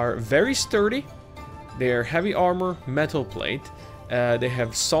are very sturdy. They're heavy armor, metal plate. They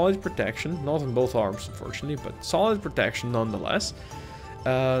have solid protection, not on both arms unfortunately, but solid protection nonetheless.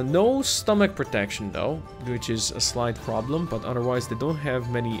 No stomach protection though, which is a slight problem, but otherwise they don't have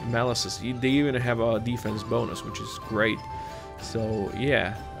many malices. They even have a defense bonus, which is great. So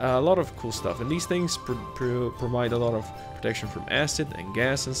yeah, a lot of cool stuff, and these things provide a lot of protection from acid and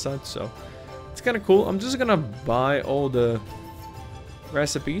gas and such, so it's kind of cool. I'm just gonna buy all the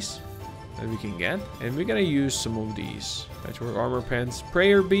recipes that we can get, and we're gonna use some of these patchwork armor pants,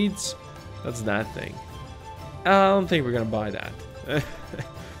 prayer beads. That's that thing. I don't think we're gonna buy that.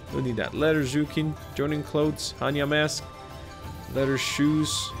 Don't need that. Leather Zukin, joining clothes, Hanya mask, leather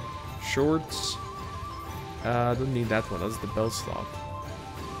shoes, shorts. Don't need that one. That's the belt slot.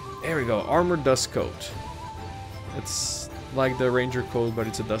 There we go. Armored dust coat. It's like the ranger coat, but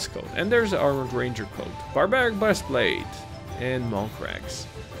it's a dust coat. And there's the armored ranger coat. Barbaric breastplate and monk rags.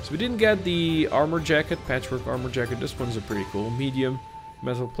 So we didn't get the armor jacket, patchwork armor jacket. This one's a pretty cool medium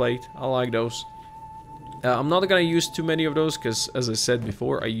metal plate. I like those. I'm not gonna use too many of those because, as I said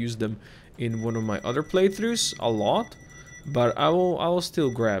before, I used them in one of my other playthroughs a lot. But I will still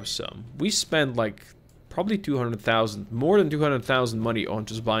grab some. We spent like probably 200,000, more than 200,000 money on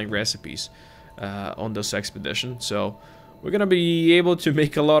just buying recipes on this expedition. So we're gonna be able to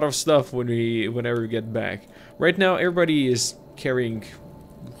make a lot of stuff whenever we get back. Right now, everybody is carrying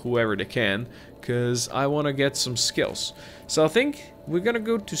whoever they can because I want to get some skills. So I think we're gonna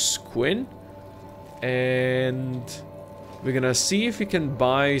go to Squin and we're gonna see if we can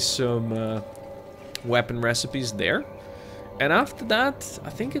buy some weapon recipes there. And after that,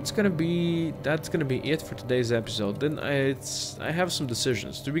 I think that's gonna be it for today's episode. Then I have some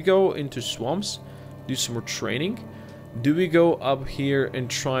decisions. Do we go into swamps, do some more training? Do we go up here and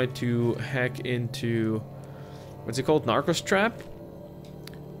try to hack into, what's it called, Narcos Trap?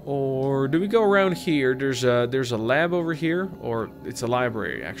 Or do we go around here? There's a lab over here, or it's a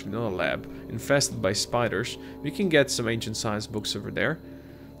library actually, not a lab, infested by spiders. We can get some ancient science books over there,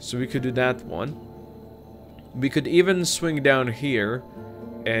 so we could do that one. We could even swing down here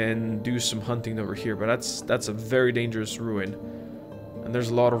and do some hunting over here, but that's a very dangerous ruin. And there's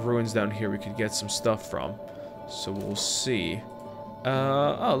a lot of ruins down here we could get some stuff from. So we'll see.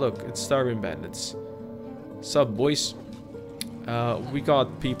 Oh look, it's starving bandits. Sup, boys? We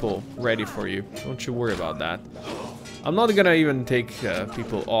got people ready for you. Don't you worry about that. I'm not gonna even take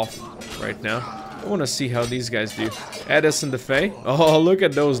people off right now. I want to see how these guys do. Edison the Fae. Oh, look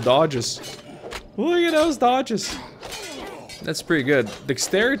at those dodges. Look at those dodges. That's pretty good.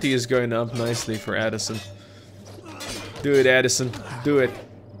 Dexterity is going up nicely for Addison. Do it, Addison. Do it.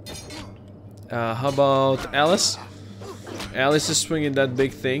 How about Alice? Alice is swinging that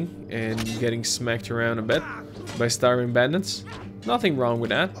big thing and getting smacked around a bit by starving bandits. Nothing wrong with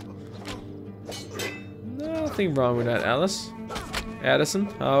that. Nothing wrong with that, Alice. Addison,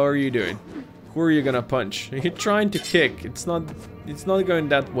 how are you doing? Who are you gonna punch? You're trying to kick. It's not going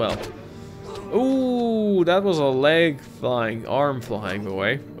that well. Ooh, that was a leg flying, arm flying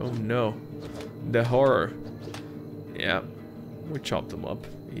away. Oh no. The horror. Yeah, we chopped them up.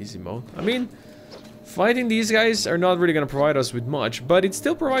 Easy mode. I mean, fighting these guys are not really going to provide us with much, but it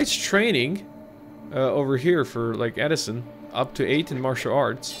still provides training over here for, like, Edison. Up to 8 in martial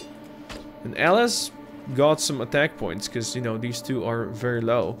arts. And Alice got some attack points, because, you know, these two are very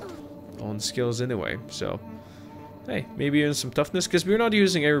low on skills anyway, so... Hey, maybe even some toughness, because we're not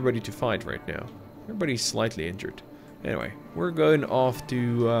using everybody to fight right now. Everybody's slightly injured. Anyway, we're going off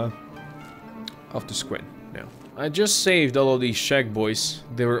to Squin now. I just saved all of these Shag boys.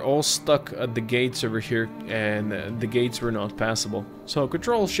 They were all stuck at the gates over here, and the gates were not passable. So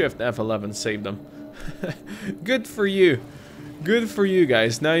Control-Shift F11 saved them. Good for you. Good for you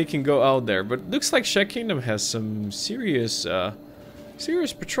guys. Now you can go out there. But looks like Shag Kingdom has some serious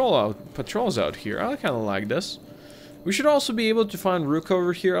patrols out here. I kind of like this. We should also be able to find Ruka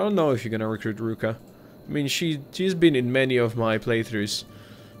over here. I don't know if you're gonna recruit Ruka. I mean, she's been in many of my playthroughs.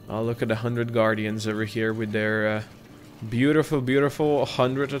 Look at the 100 Guardians over here with their beautiful, beautiful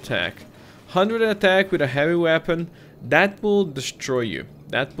 100 attack. 100 attack with a heavy weapon. That will destroy you.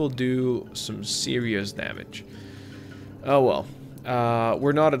 That will do some serious damage. Oh well.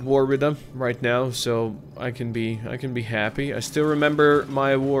 We're not at war with them right now, so I can be happy. I still remember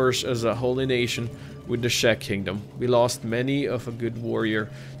my wars as a holy nation with the Shag Kingdom. We lost many of a good warrior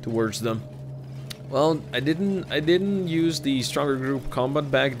towards them. Well, I didn't use the stronger group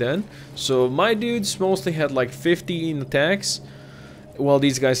combat back then, so my dudes mostly had like 15 attacks, while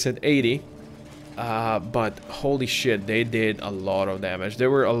these guys had 80. But holy shit, they did a lot of damage. There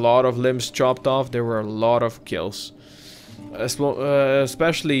were a lot of limbs chopped off. There were a lot of kills,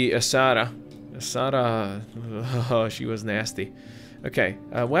 especially Asara. Asara, she was nasty. Okay,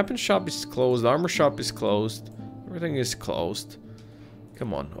 weapon shop is closed, armor shop is closed, everything is closed.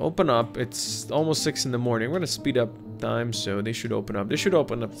 Come on, open up. It's almost 6 in the morning. We're gonna speed up time, so they should open up. They should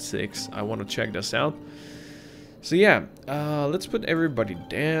open up at 6. I want to check this out. So yeah, let's put everybody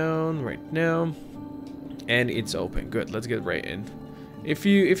down right now. And it's open. Good, let's get right in. If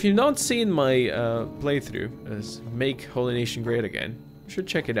you've not seen my playthrough as Make Holy Nation Great Again, you should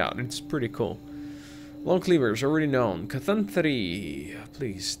check it out. It's pretty cool. Long cleavers, already known. Kathan 3.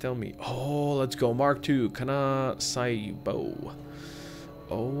 Please tell me. Oh, let's go. Mark 2. Kana Saibo.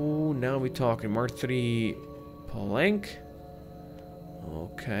 Oh, now we're talking Mark 3 plank.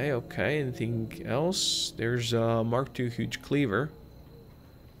 Okay, okay. Anything else? There's a Mark 2 huge cleaver.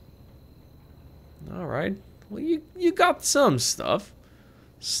 Alright. Well, you got some stuff.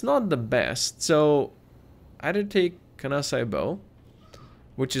 It's not the best. So, either take Kanasai bow,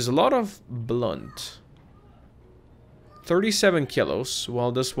 which is a lot of blunt. 37 kilos,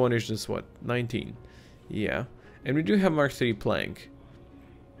 while this one is just, what, 19. Yeah. And we do have Mark 3 plank.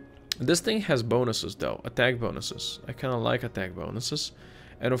 This thing has bonuses, though. Attack bonuses. I kind of like attack bonuses.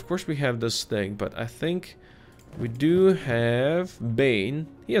 And, of course, we have this thing. But I think we do have Bane.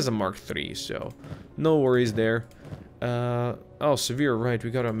 He has a Mark 3, so no worries there. Oh, Severe, right.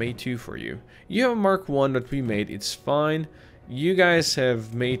 We got a May 2 for you. You have a Mark 1 that we made. It's fine. You guys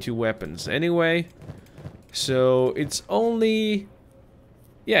have May 2 weapons anyway. So, it's only...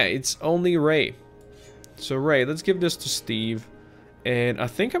 yeah, it's only Ray. So, Ray, let's give this to Steve. And I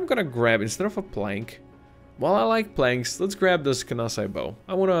think I'm gonna grab, instead of a plank... While I like planks, let's grab this Kanasai bow.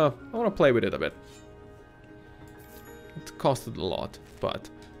 I wanna play with it a bit. It costed a lot, but...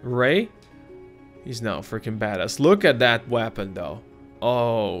 Ray? He's now freaking badass. Look at that weapon, though.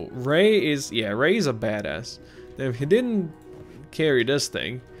 Oh, Ray is... yeah, Ray is a badass. If he didn't carry this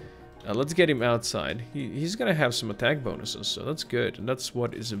thing... let's get him outside. He's gonna have some attack bonuses, so that's good. And that's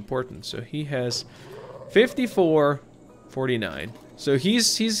what is important. So he has 54, 49. So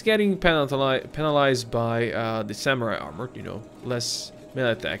he's getting penalized by the samurai armor, you know, less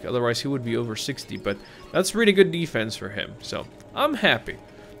melee attack. Otherwise he would be over 60, but that's really good defense for him. So I'm happy.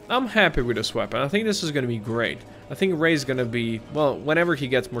 I'm happy with this weapon. I think this is gonna be great. I think Ray's gonna be, well, whenever he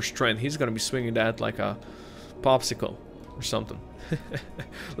gets more strength, he's gonna be swinging that like a popsicle or something.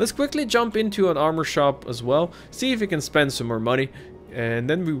 Let's quickly jump into an armor shop as well, see if we can spend some more money, and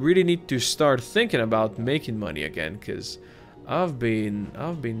then we really need to start thinking about making money again, because I've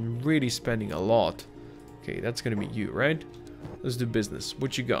been really spending a lot. Okay, that's gonna be you, right? Let's do business.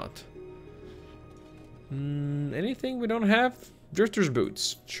 What you got? Anything we don't have? Drifter's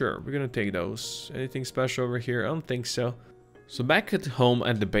boots. Sure, we're gonna take those. Anything special over here? I don't think so. So back at home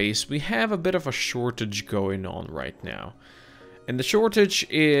at the base, we have a bit of a shortage going on right now. And the shortage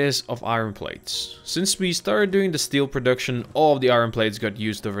is of iron plates. Since we started doing the steel production, all of the iron plates got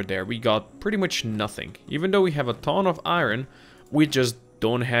used over there. We got pretty much nothing. Even though we have a ton of iron, we just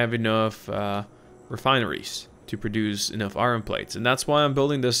don't have enough refineries to produce enough iron plates. And that's why I'm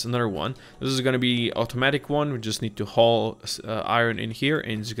building this another one. This is going to be automatic one. We just need to haul iron in here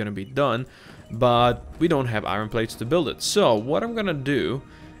and it's going to be done. But we don't have iron plates to build it. So what I'm going to do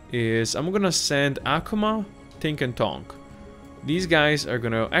is I'm going to send Akuma, Tink, and Tonk. These guys are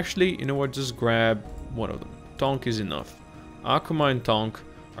gonna, actually, you know what, just grab one of them. Tonk is enough. Akuma and Tonk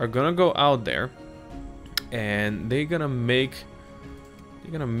are gonna go out there and they're gonna make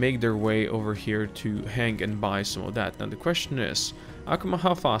their way over here to hang and buy some of that. Now the question is, Akuma,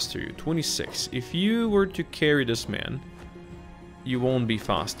 how fast are you? 26. If you were to carry this man, you won't be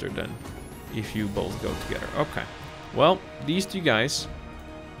faster than if you both go together. Okay. Well, these two guys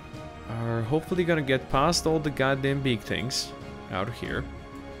are hopefully gonna get past all the goddamn big things out here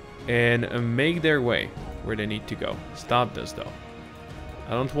and make their way where they need to go. Stop this though.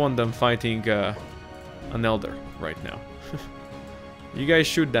 I don't want them fighting an elder right now. You guys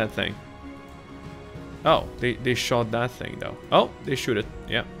shoot that thing. Oh, they shot that thing though. Oh, they shoot it.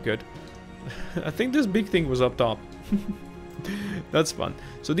 Yeah, good. I think this big thing was up top. That's fun.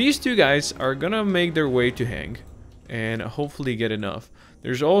 So these two guys are gonna make their way to hang and hopefully get enough.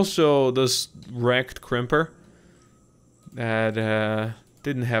 There's also this wrecked crimper that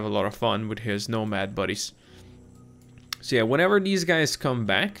didn't have a lot of fun with his nomad buddies. So yeah, whenever these guys come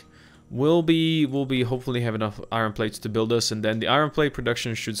back, we'll be hopefully have enough iron plates to build us, and then the iron plate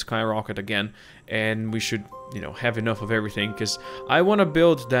production should skyrocket again, and we should, you know, have enough of everything, because I want to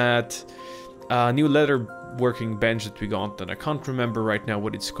build that new leather working bench that we got, and I can't remember right now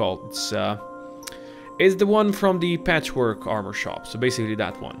what it's called. It's the one from the patchwork armor shop, so basically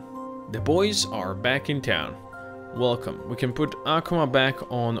that one. The boys are back in town. Welcome. We can put Akuma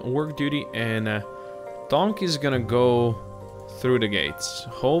back on work duty, and Tonk is gonna go through the gates.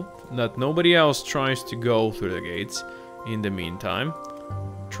 Hope that nobody else tries to go through the gates in the meantime.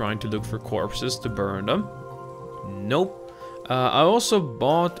 Trying to look for corpses to burn them. Nope. I also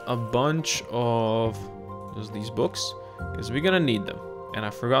bought a bunch of these books because we're gonna need them, and I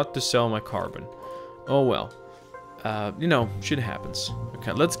forgot to sell my carbon. Oh well. You know, shit happens.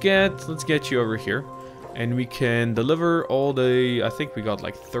 Okay, let's get you over here. And we can deliver all the, I think we got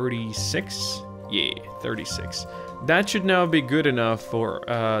like 36? Yeah, 36. That should now be good enough for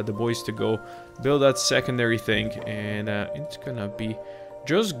the boys to go build that secondary thing. And it's gonna be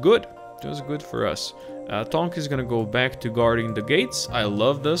Just good. Just good for us. Tonk is gonna go back to guarding the gates. I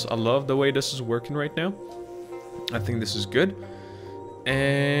love this. I love the way this is working right now. I think this is good.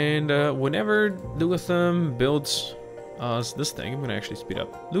 And whenever Lugatham builds us this thing, I'm gonna actually speed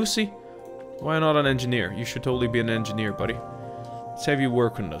up. Lucy, why not an engineer? You should totally be an engineer, buddy. Let's have you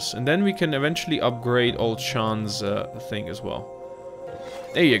work on this. And then we can eventually upgrade old Sean's thing as well.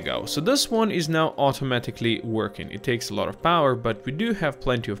 There you go. So this one is now automatically working. It takes a lot of power, but we do have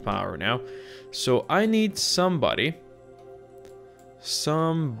plenty of power now. So I need somebody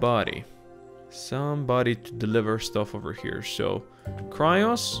to deliver stuff over here. So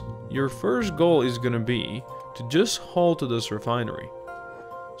Cryos, your first goal is gonna be to just haul to this refinery.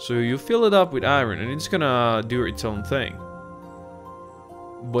 So you fill it up with iron and it's gonna do its own thing.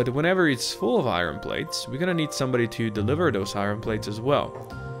 But whenever it's full of iron plates, we're gonna need somebody to deliver those iron plates as well.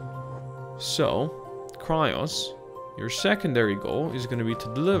 So, Cryos, your secondary goal is gonna be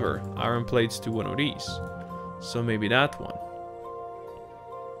to deliver iron plates to one of these. So maybe that one.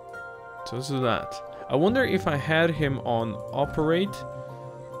 So let's do that. I wonder if I had him on operate.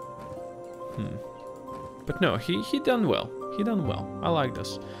 But no, he done well. He done well. I like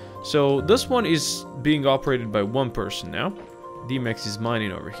this. So this one is being operated by one person now. D-Max is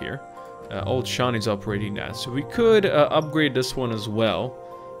mining over here. Old Sean is operating that. So we could upgrade this one as well.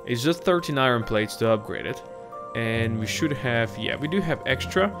 It's just 13 iron plates to upgrade it. And we should have, yeah, we do have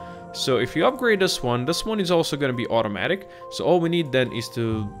extra. So if you upgrade this one is also going to be automatic. So all we need then is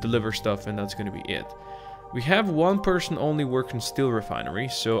to deliver stuff and that's going to be it. We have one person only working steel refinery.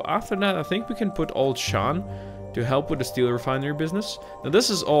 So after that, I think we can put old Sean to help with the steel refinery business. Now this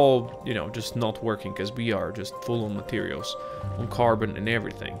is all, you know, just not working because we are just full on materials, on carbon and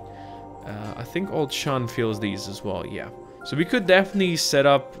everything. I think old Sean feels these as well, yeah. So we could definitely set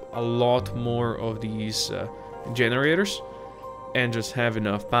up a lot more of these generators and just have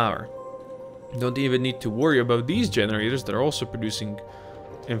enough power. Don't even need to worry about these generators that are also producing,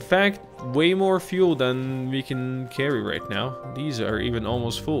 in fact, way more fuel than we can carry right now. These are even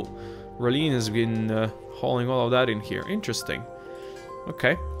almost full. Raleen has been hauling all of that in here. Interesting.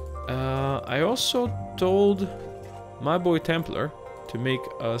 Okay. I also told my boy Templar to make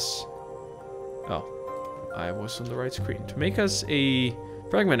us... Oh, I was on the right screen. To make us a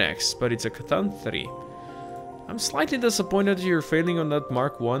Fragment Axe, but it's a Catan 3. I'm slightly disappointed that you're failing on that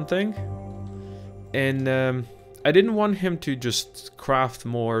Mark 1 thing. And I didn't want him to just craft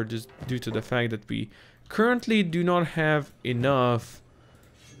more just due to the fact that we currently do not have enough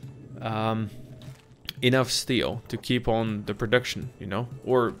steel to keep on the production, you know,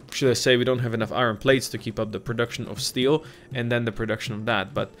 or should I say we don't have enough iron plates to keep up the production of steel and then the production of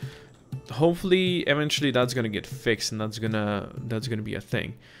that. But hopefully eventually that's gonna get fixed and that's gonna be a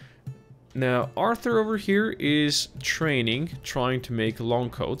thing. Now Arthur over here is training, trying to make long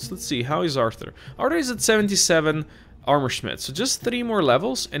coats. Let's see, how is Arthur? Arthur is at 77 armor smith, so just 3 more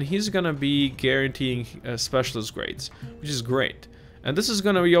levels and he's gonna be guaranteeing specialist grades, which is great. And this is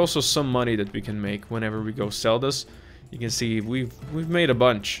gonna be also some money that we can make whenever we go sell this. You can see we've made a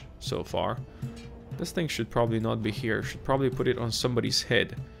bunch so far. This thing should probably not be here. Should probably put it on somebody's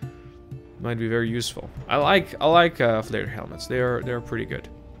head. Might be very useful. I like flared helmets. They're pretty good.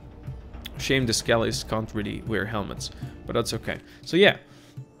 Shame the Skellies can't really wear helmets, but that's okay. So yeah,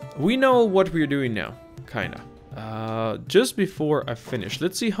 we know what we're doing now, kinda. Just before I finish,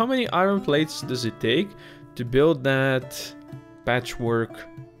 let's see how many iron plates does it take to build that patchwork.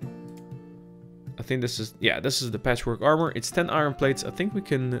 I think this is, yeah, this is the patchwork armor. It's 10 iron plates. I think we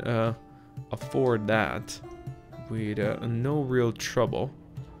can afford that with no real trouble.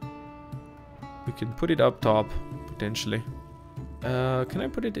 We can put it up top potentially. Can I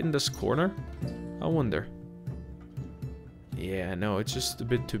put it in this corner? I wonder. Yeah, no, it's just a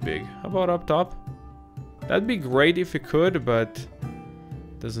bit too big. How about up top? That'd be great if it could, but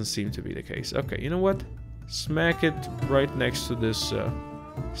doesn't seem to be the case. Okay, you know what? Smack it right next to this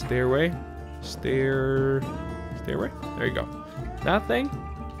stairway. Stairway? There you go. That thing.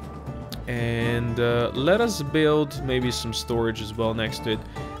 And let us build maybe some storage as well next to it.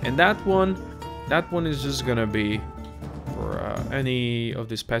 And that one is just gonna be for any of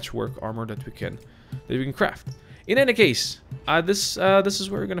this patchwork armor that we can craft. In any case, this is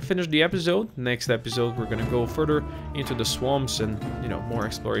where we're gonna finish the episode. Next episode, we're gonna go further into the swamps and, you know, more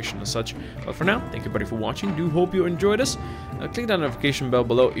exploration and such. But for now, thank you everybody for watching. Do hope you enjoyed this. Click that notification bell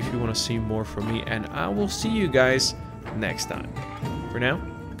below if you want to see more from me, and I will see you guys next time. For now,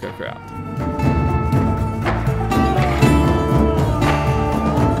 Koko out.